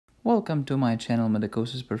Welcome to my channel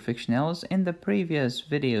Medicosis Perfectionalis. In the previous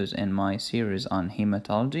videos in my series on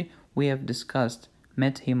hematology, we have discussed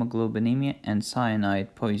methemoglobinemia and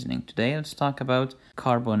cyanide poisoning. Today let's talk about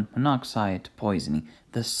carbon monoxide poisoning,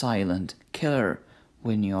 the silent killer.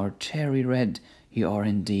 When you're cherry red, you are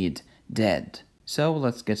indeed dead. So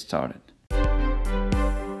let's get started.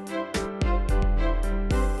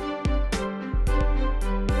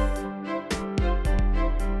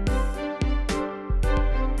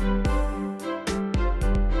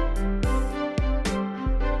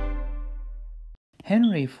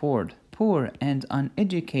 Henry Ford, poor and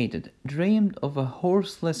uneducated, dreamed of a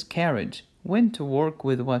horseless carriage, went to work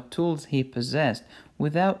with what tools he possessed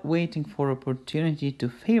without waiting for opportunity to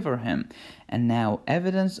favor him, and now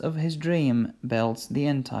evidence of his dream belts the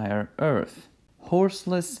entire earth.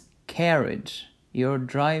 Horseless carriage. You're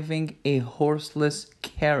driving a horseless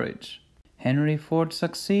carriage. Henry Ford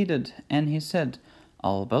succeeded, and he said,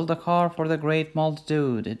 "I'll build a car for the great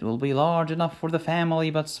multitude. It will be large enough for the family,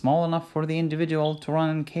 but small enough for the individual to run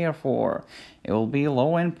and care for. It will be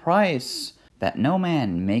low in price, that no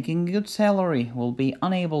man making a good salary will be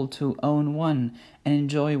unable to own one and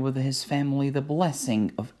enjoy with his family the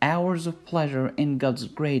blessing of hours of pleasure in God's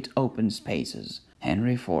great open spaces."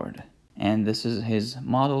 Henry Ford. And this is his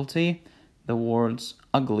Model T, the world's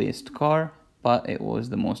ugliest car, but it was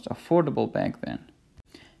the most affordable back then.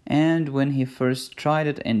 And when he first tried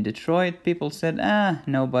it in Detroit, people said,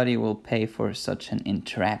 nobody will pay for such an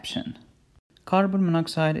interruption. Carbon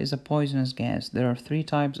monoxide is a poisonous gas. There are three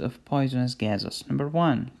types of poisonous gases. Number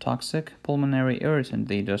 1, toxic pulmonary irritant.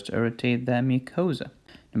 They just irritate the mucosa.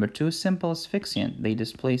 Number 2, simple asphyxiant. They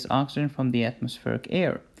displace oxygen from the atmospheric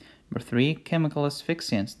air. Number 3, chemical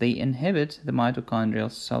asphyxiants. They inhibit the mitochondrial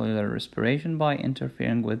cellular respiration by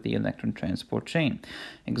interfering with the electron transport chain.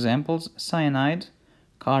 Examples: cyanide,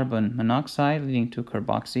 carbon monoxide leading to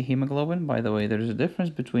carboxyhemoglobin. By the way, there is a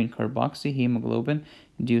difference between carboxyhemoglobin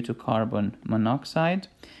due to carbon monoxide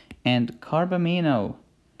and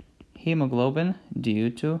carbaminohemoglobin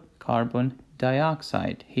due to carbon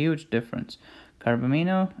dioxide. Huge difference.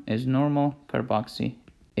 Carbamino is normal, carboxy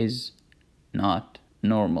is not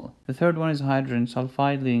normal. The third one is hydrogen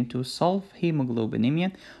sulfide leading to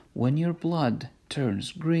sulfhemoglobinemia when your blood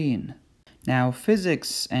turns green. Now,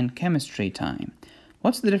 physics and chemistry time.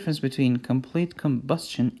 What's the difference between complete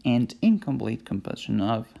combustion and incomplete combustion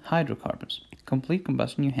of hydrocarbons? Complete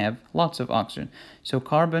combustion, you have lots of oxygen. So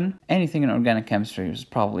carbon, anything in organic chemistry is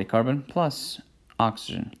probably carbon plus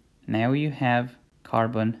oxygen. Now you have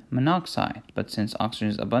carbon monoxide, but since oxygen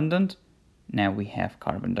is abundant, now we have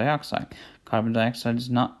carbon dioxide. Carbon dioxide is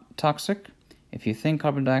not toxic. If you think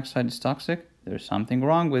carbon dioxide is toxic, there's something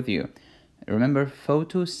wrong with you. Remember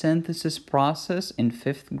photosynthesis process in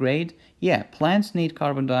 5th grade? Yeah, plants need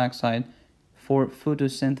carbon dioxide for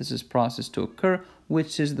photosynthesis process to occur,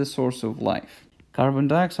 which is the source of life. Carbon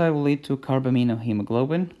dioxide will lead to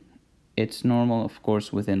carbaminohemoglobin. It's normal, of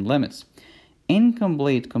course, within limits.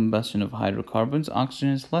 Incomplete combustion of hydrocarbons, oxygen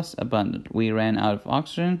is less abundant. We ran out of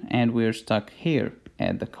oxygen and we're stuck here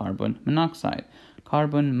at the carbon monoxide.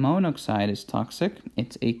 Carbon monoxide is toxic.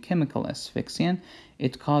 It's a chemical asphyxiant.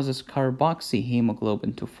 It causes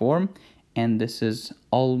carboxyhemoglobin to form, and this is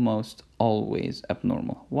almost always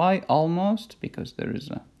abnormal. Why almost? Because there is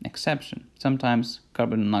an exception. Sometimes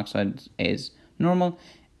carbon monoxide is normal,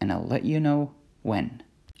 and I'll let you know when.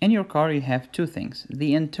 In your car, you have two things: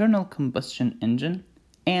 the internal combustion engine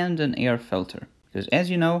and an air filter. Because as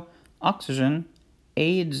you know, oxygen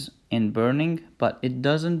aids in burning, but it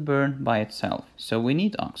doesn't burn by itself. So we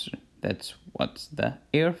need oxygen. That's what the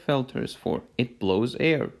air filter is for. It blows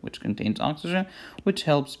air, which contains oxygen, which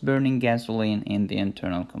helps burning gasoline in the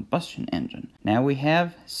internal combustion engine. Now we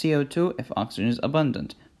have CO2 if oxygen is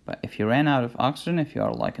abundant. But if you ran out of oxygen, if you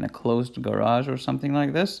are like in a closed garage or something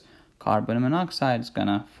like this, carbon monoxide is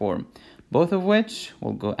gonna form, both of which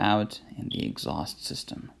will go out in the exhaust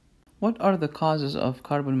system. What are the causes of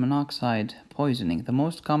carbon monoxide poisoning? The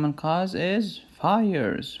most common cause is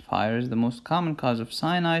fires. Fire is the most common cause of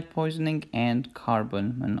cyanide poisoning and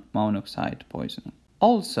carbon monoxide poisoning.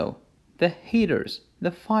 Also, the heaters, the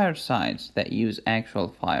firesides that use actual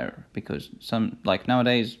fire, because some, like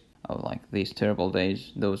nowadays, like these terrible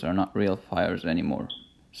days, those are not real fires anymore,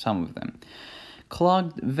 some of them.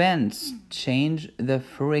 Clogged vents, change the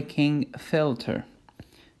freaking filter.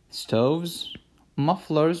 Stoves,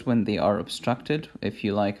 mufflers when they are obstructed. If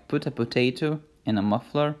you put a potato in a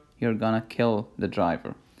muffler, you're gonna kill the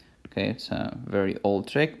driver. Okay, it's a very old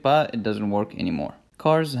trick, but it doesn't work anymore.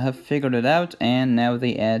 Cars have figured it out, and now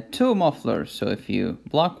they add 2 mufflers. So if you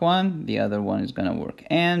block one, the other one is gonna work.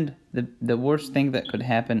 And the worst thing that could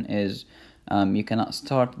happen is You cannot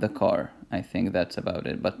start the car. I think that's about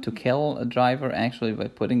it. But to kill a driver actually by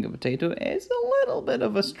putting a potato is a little bit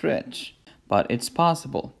of a stretch. But it's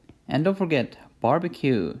possible. And don't forget,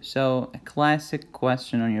 barbecue. So, a classic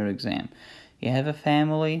question on your exam. You have a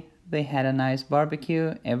family, they had a nice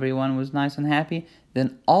barbecue, everyone was nice and happy.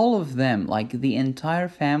 Then all of them, like the entire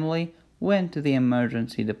family, went to the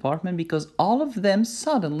emergency department because all of them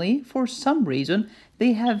suddenly, for some reason,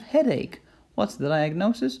 they have headache. What's the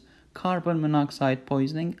diagnosis? Carbon monoxide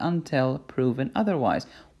poisoning until proven otherwise.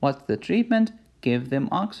 What's the treatment? Give them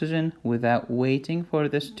oxygen without waiting for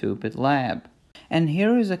the stupid lab. And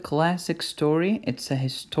here is a classic story. It's a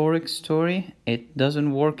historic story. It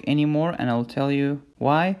doesn't work anymore, and I'll tell you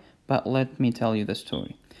why, but let me tell you the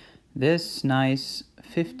story. This nice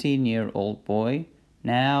 15-year-old boy,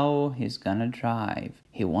 now he's gonna drive.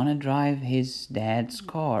 He wanna drive his dad's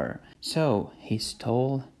car. So he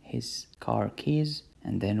stole his car keys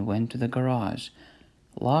and then went to the garage,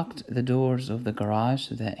 locked the doors of the garage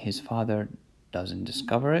so that his father doesn't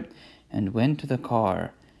discover it, and went to the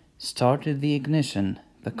car, started the ignition.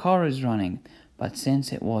 The car is running, but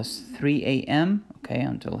since it was 3 a.m.,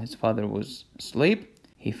 until his father was asleep,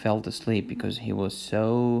 he fell asleep because he was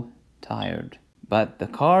so tired. But the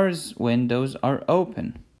car's windows are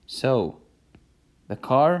open, so the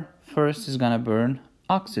car first is gonna burn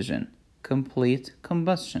oxygen, complete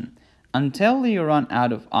combustion, until you run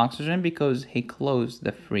out of oxygen because he closed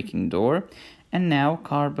the freaking door, and now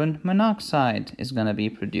carbon monoxide is gonna be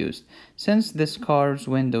produced. Since this car's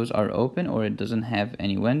windows are open or it doesn't have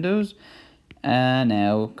any windows,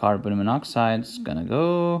 now carbon monoxide is gonna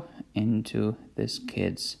go into this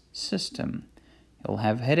kid's system. He'll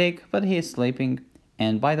have headache, but he is sleeping.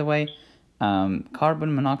 And by the way,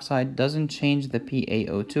 carbon monoxide doesn't change the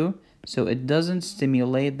PaO2, so it doesn't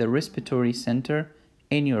stimulate the respiratory center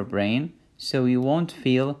in your brain, so you won't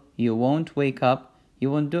feel, you won't wake up,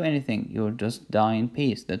 you won't do anything, you'll just die in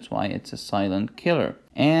peace. That's why it's a silent killer.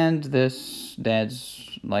 And this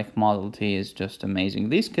dad's Model T is just amazing.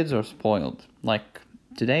 These kids are spoiled.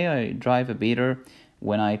 Today I drive a beater.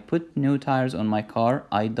 When I put new tires on my car,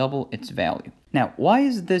 I double its value. Now, why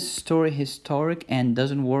is this story historic and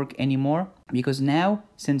doesn't work anymore? Because now,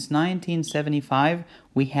 since 1975,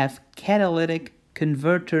 we have catalytic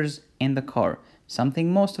converters in the car,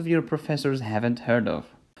 something most of your professors haven't heard of.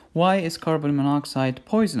 Why is carbon monoxide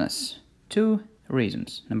poisonous? 2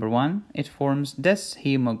 reasons. Number 1, it forms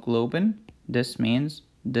dishemoglobin. This means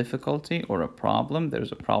difficulty or a problem.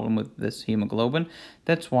 There's a problem with this hemoglobin.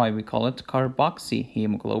 That's why we call it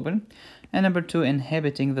carboxyhemoglobin. And number 2,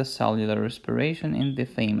 inhibiting the cellular respiration in the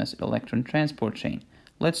famous electron transport chain.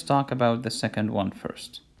 Let's talk about the second one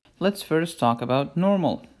first. Let's first talk about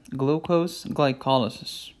normal glucose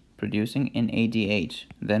glycolysis, producing NADH,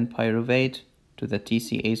 then pyruvate to the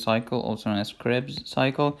TCA cycle, also known as Krebs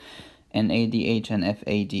cycle, NADH and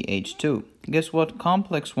FADH2. Guess what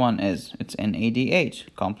complex 1 is? It's NADH.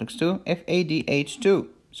 Complex 2, FADH2.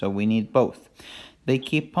 So we need both. They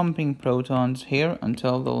keep pumping protons here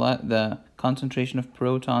until the concentration of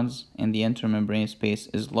protons in the intermembrane space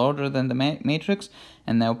is larger than the matrix,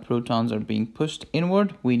 and now protons are being pushed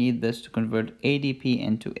inward. We need this to convert ADP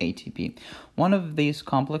into ATP. One of these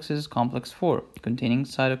complexes, complex 4, containing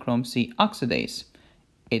cytochrome C oxidase.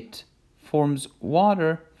 It forms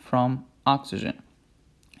water from oxygen,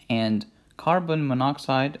 and carbon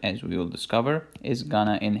monoxide, as we will discover, is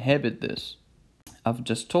gonna inhibit this. I've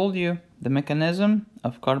just told you the mechanism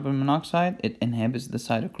of carbon monoxide. It inhibits the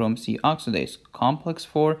cytochrome C oxidase. Complex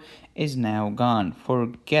 4 is now gone.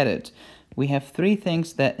 Forget it. We have 3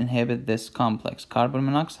 things that inhibit this complex: carbon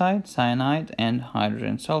monoxide, cyanide, and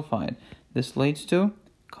hydrogen sulfide. This leads to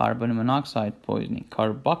carbon monoxide poisoning,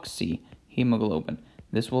 carboxyhemoglobin.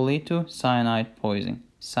 This will lead to cyanide poisoning,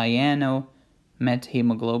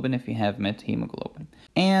 cyanomethemoglobin if you have methemoglobin.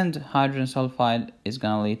 And hydrogen sulfide is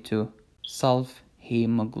going to lead to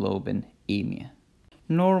sulfhemoglobinemia.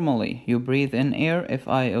 Normally, you breathe in air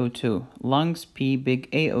FiO2, lungs P big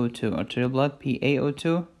AO2, arterial blood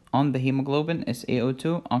PaO2, on the hemoglobin is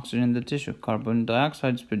AO2, oxygen in the tissue, carbon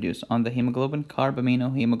dioxide is produced on the hemoglobin,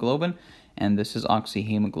 carbaminohemoglobin, and this is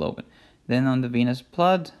oxyhemoglobin. Then on the venous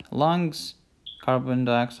blood, lungs, carbon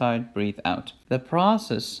dioxide, breathe out. The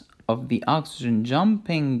process of the oxygen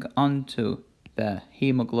jumping onto the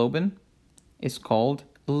hemoglobin is called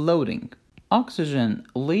loading. Oxygen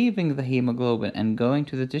leaving the hemoglobin and going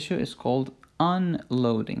to the tissue is called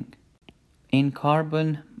unloading. In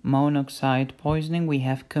carbon monoxide poisoning, we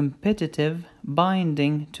have competitive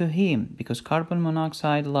binding to heme because carbon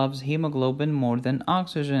monoxide loves hemoglobin more than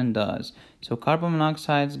oxygen does. So carbon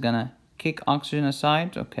monoxide is gonna kick oxygen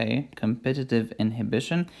aside, competitive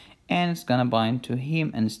inhibition, and it's gonna bind to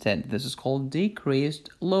heme instead. This is called decreased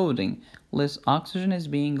loading. Less oxygen is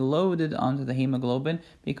being loaded onto the hemoglobin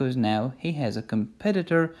because now he has a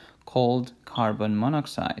competitor called carbon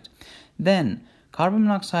monoxide. Then carbon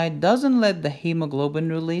monoxide doesn't let the hemoglobin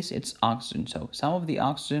release its oxygen. So some of the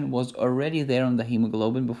oxygen was already there on the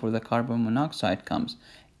hemoglobin before the carbon monoxide comes.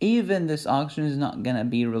 Even this oxygen is not gonna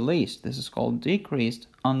be released. This is called decreased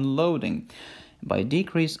unloading. By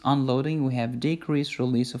decreased unloading, we have decreased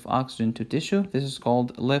release of oxygen to tissue. This is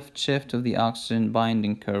called left shift of the oxygen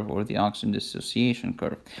binding curve or the oxygen dissociation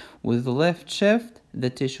curve. With the left shift, the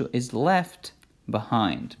tissue is left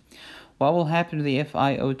behind. What will happen to the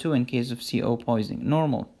FiO2 in case of CO poisoning?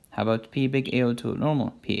 Normal. How about P big AO2?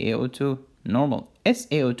 Normal. PaO2? Normal.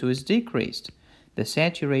 SaO2 is decreased. The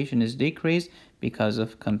saturation is decreased because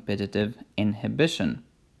of competitive inhibition.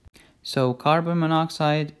 So carbon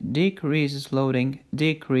monoxide decreases loading,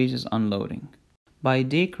 decreases unloading. By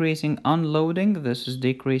decreasing unloading, this is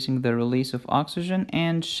decreasing the release of oxygen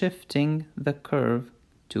and shifting the curve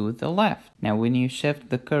to the left. Now when you shift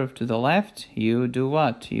the curve to the left, you do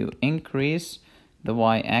what? You increase the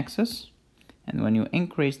y-axis. And when you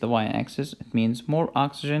increase the y-axis, it means more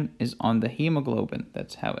oxygen is on the hemoglobin.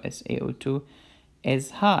 That's how SaO2 is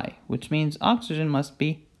high, which means oxygen must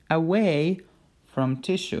be away from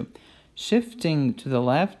tissue. Shifting to the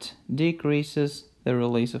left decreases the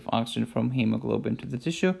release of oxygen from hemoglobin to the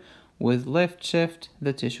tissue. With left shift,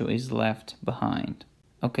 the tissue is left behind.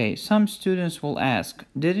 Okay, some students will ask,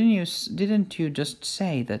 didn't you just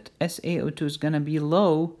say that SaO2 is gonna be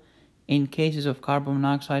low in cases of carbon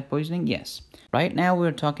monoxide poisoning? Yes. Right now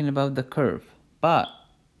we're talking about the curve, but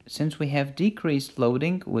since we have decreased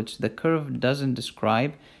loading, which the curve doesn't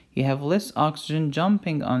describe, you have less oxygen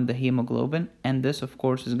jumping on the hemoglobin, and this of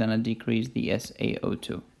course is gonna decrease the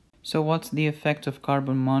SaO2. So what's the effect of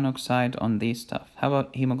carbon monoxide on these stuff? How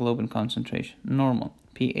about hemoglobin concentration? Normal.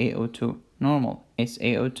 PaO2, normal.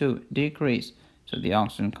 SaO2, decrease. So the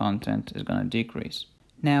oxygen content is gonna decrease.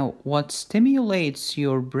 Now, what stimulates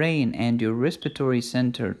your brain and your respiratory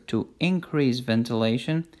center to increase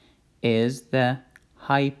ventilation is the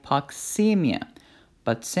hypoxemia.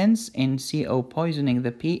 But since in CO poisoning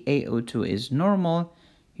the PaO2 is normal,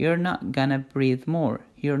 you're not gonna breathe more.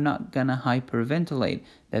 You're not gonna hyperventilate.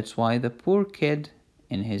 That's why the poor kid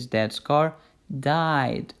in his dad's car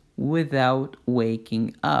died without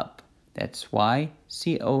waking up. That's why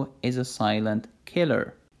CO is a silent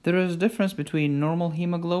killer. There is a difference between normal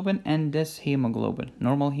hemoglobin and dyshemoglobin.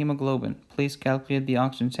 Normal hemoglobin, please calculate the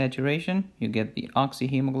oxygen saturation. You get the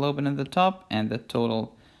oxyhemoglobin at the top and the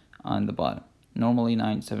total on the bottom. Normally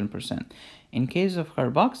 97%. In case of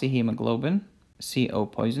carboxyhemoglobin, CO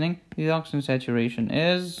poisoning, the oxygen saturation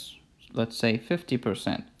is, let's say,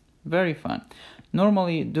 50%. Very fun.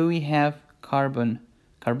 Normally, do we have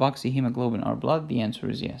carboxyhemoglobin in our blood? The answer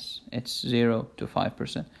is yes. It's 0 to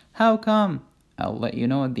 5%. How come? I'll let you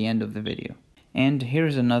know at the end of the video. And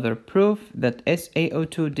here's another proof that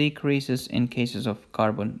SaO2 decreases in cases of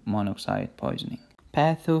carbon monoxide poisoning.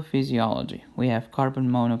 Pathophysiology. We have carbon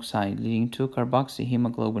monoxide leading to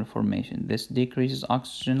carboxyhemoglobin formation. This decreases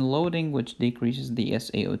oxygen loading, which decreases the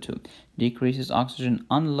SaO2. Decreases oxygen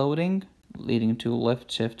unloading, leading to left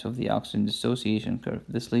shift of the oxygen dissociation curve.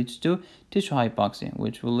 This leads to tissue hypoxia,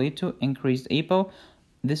 which will lead to increased EPO.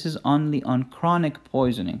 This is only on chronic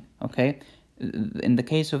poisoning, okay? In the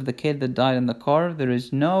case of the kid that died in the car, there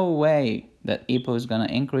is no way that EPO is going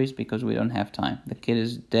to increase because we don't have time. The kid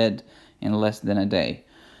is dead in less than a day.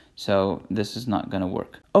 So this is not going to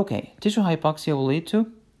work. Okay, tissue hypoxia will lead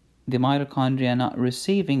to the mitochondria not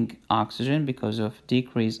receiving oxygen because of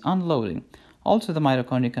decreased unloading. Also, the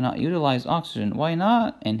mitochondria cannot utilize oxygen. Why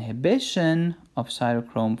not? Inhibition of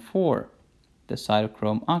cytochrome 4, the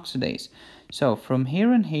cytochrome oxidase. So from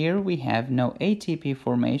here and here, we have no ATP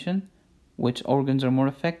formation. Which organs are more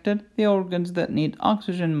affected? The organs that need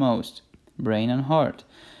oxygen most, brain and heart.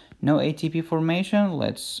 No ATP formation,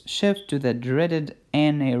 let's shift to the dreaded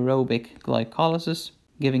anaerobic glycolysis,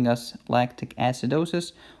 giving us lactic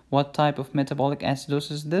acidosis. What type of metabolic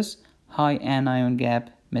acidosis is this? High anion gap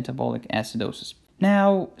metabolic acidosis.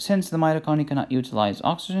 Now, since the mitochondria cannot utilize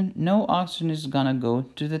oxygen, no oxygen is gonna go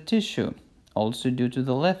to the tissue. Also due to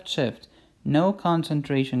the left shift, no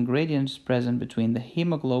concentration gradient is present between the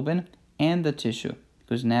hemoglobin and the tissue,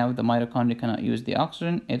 because now the mitochondria cannot use the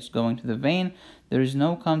oxygen, it's going to the vein. There is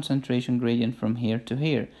no concentration gradient from here to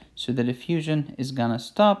here, so the diffusion is gonna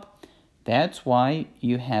stop. That's why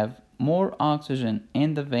you have more oxygen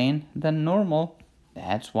in the vein than normal.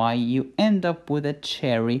 That's why you end up with a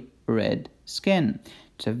cherry red skin.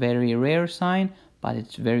 It's a very rare sign, but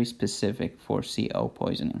it's very specific for CO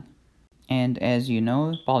poisoning. And as you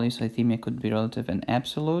know, polycythemia could be relative and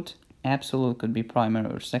absolute. Absolute could be primary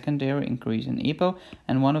or secondary, increase in EPO,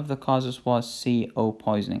 and one of the causes was CO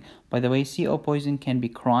poisoning. By the way, CO poisoning can be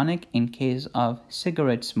chronic in case of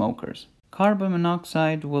cigarette smokers. Carbon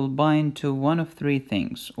monoxide will bind to one of three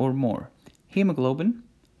things or more: hemoglobin,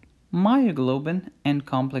 myoglobin, and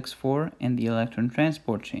complex 4 in the electron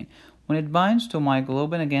transport chain. When it binds to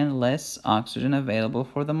myoglobin, again, less oxygen available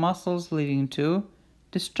for the muscles, leading to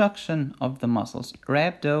destruction of the muscles.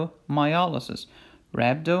 Rhabdomyolysis.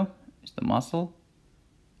 Rhabdo is the muscle,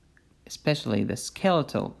 especially the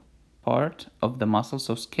skeletal part of the muscle,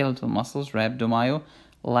 so skeletal muscles,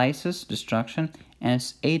 rhabdomyolysis, destruction, and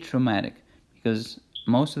it's atraumatic because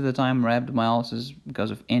most of the time rhabdomyolysis is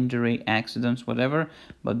because of injury, accidents, whatever,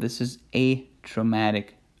 but this is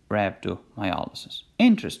atraumatic rhabdomyolysis.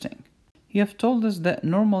 Interesting. You have told us that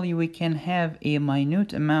normally we can have a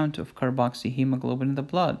minute amount of carboxyhemoglobin in the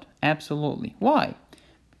blood. Absolutely. Why?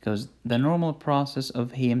 Because the normal process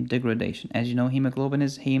of heme degradation. As you know, hemoglobin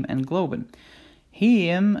is heme and globin.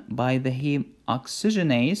 Heme, by the heme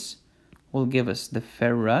oxygenase, will give us the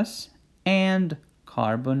ferrous and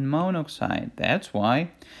carbon monoxide. That's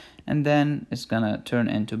why. And then it's going to turn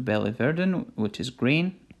into biliverdin, which is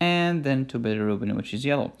green, and then to bilirubin, which is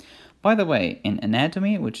yellow. By the way, in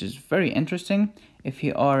anatomy, which is very interesting, if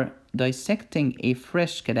you are dissecting a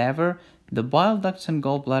fresh cadaver, the bile ducts and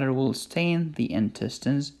gallbladder will stain the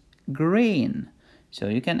intestines green. So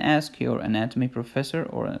you can ask your anatomy professor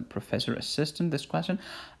or a professor assistant this question.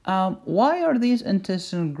 Why are these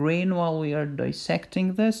intestines green while we are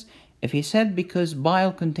dissecting this? If he said because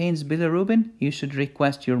bile contains bilirubin, you should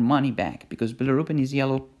request your money back because bilirubin is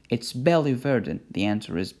yellow. It's biliverdin. The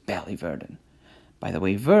answer is biliverdin. By the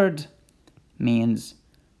way, verd means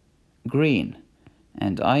green,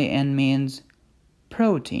 and IN means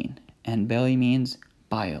protein, and belly means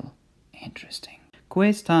bile. Interesting.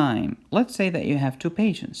 Quiz time. Let's say that you have two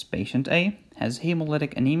patients. Patient A has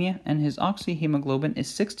hemolytic anemia and his oxyhemoglobin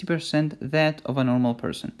is 60% that of a normal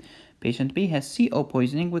person. Patient B has CO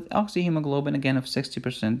poisoning with oxyhemoglobin again of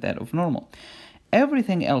 60% that of normal.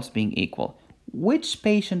 Everything else being equal, which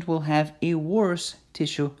patient will have a worse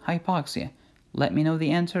tissue hypoxia? Let me know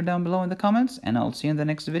the answer down below in the comments, and I'll see you in the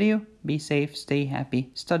next video. Be safe, stay happy,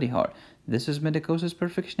 study hard. This is Medicosis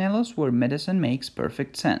Perfectionalis, where medicine makes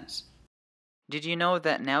perfect sense. Did you know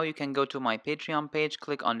that now you can go to my Patreon page,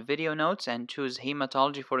 click on video notes, and choose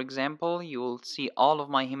hematology, for example? You will see all of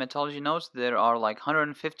my hematology notes. There are like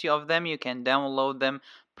 150 of them. You can download them,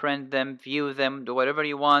 print them, view them, do whatever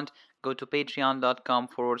you want. Go to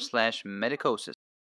patreon.com/medicosis.